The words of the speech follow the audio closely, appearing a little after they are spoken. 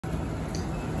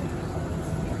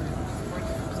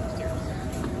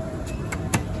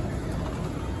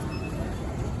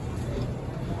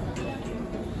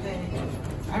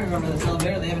remember this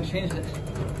elevator, they haven't changed it.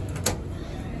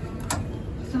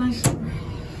 It's a nice number.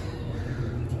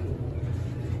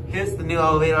 Here's the new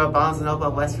elevator at Barnes &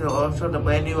 Noble Westfield Orchard, the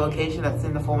brand new location that's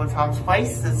in the former Tom's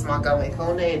Place. This is Montgomery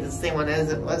Conde. It's the same one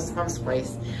as it was Tom's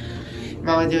Place.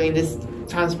 Remember doing this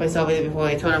Tom's Place elevator before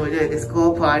I told him we did this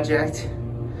school project.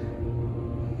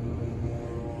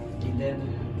 He did.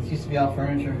 This used to be all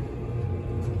furniture.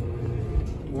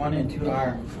 1 and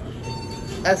 2R.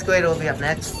 Escalator will be up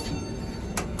next.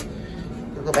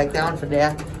 We'll go back down for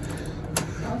that. Oh,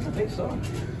 that's a big store.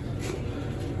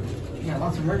 Yeah,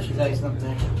 lots of merchandise up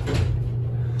there.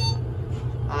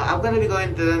 I'm going to be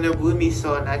going to the new Blooming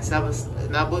store next. Now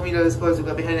Blooming is closed. We're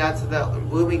going to be heading out to the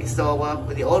Blooming store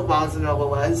where the old Barnes & Noble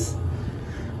was.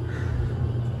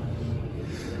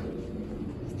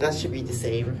 That should be the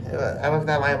same. I looked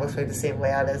at mine, it looks like the same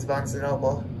layout as Barnes &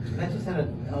 Noble. That just had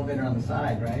an elevator on the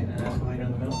side, right? And an escalator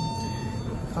in the middle.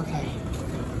 Okay.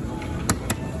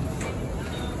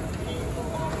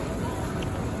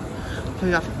 I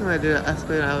think I'm going to do an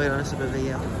escalator and elevator on this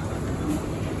video.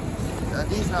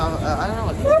 These are, I don't know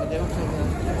what these are doing.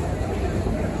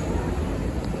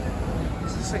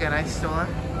 This is like a nice store.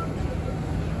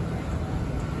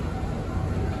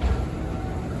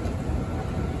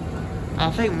 I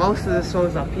think most of the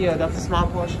stores up here, that's a small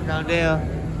portion down there.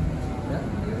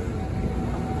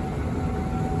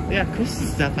 They got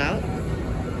Christmas stuff out.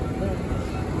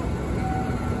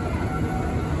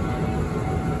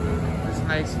 That's a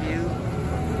nice view.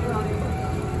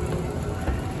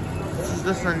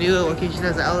 This is a new location.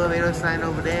 There's an elevator sign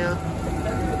over there.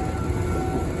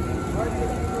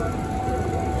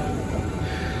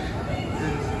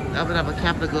 I'm gonna have a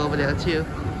Capitol over there too.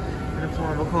 In the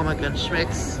form of McCormick and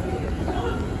Schmick's.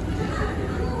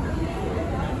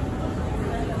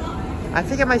 I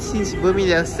think I might see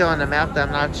Bloomingdale still on the map, though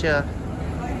I'm not sure.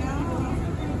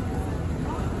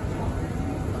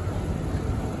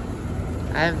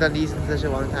 I haven't done these in such a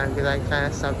long time because I kind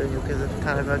of stopped doing it because it's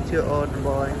kind of too old and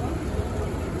boring.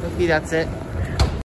 Maybe that's it.